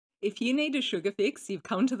If you need a sugar fix, you've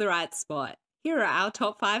come to the right spot. Here are our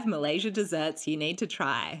top 5 Malaysia desserts you need to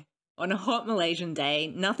try. On a hot Malaysian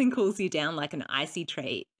day, nothing cools you down like an icy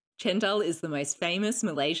treat. Cendol is the most famous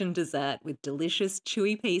Malaysian dessert with delicious,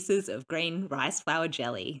 chewy pieces of green rice flour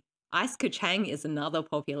jelly. Ais Kacang is another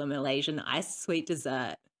popular Malaysian iced sweet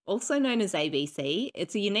dessert. Also known as ABC,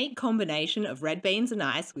 it's a unique combination of red beans and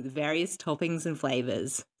ice with various toppings and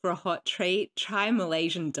flavours. For a hot treat, try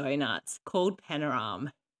Malaysian donuts, called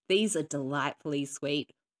Peneram. These are delightfully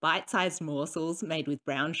sweet, bite-sized morsels made with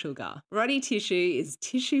brown sugar. Roti Tisu is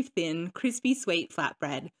tissue-thin, crispy sweet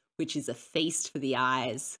flatbread, which is a feast for the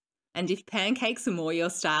eyes. And if pancakes are more your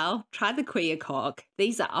style, try the Kuih akok.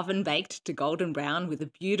 These are oven-baked to golden brown with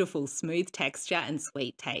a beautiful smooth texture and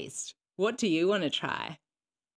sweet taste. What do you want to try?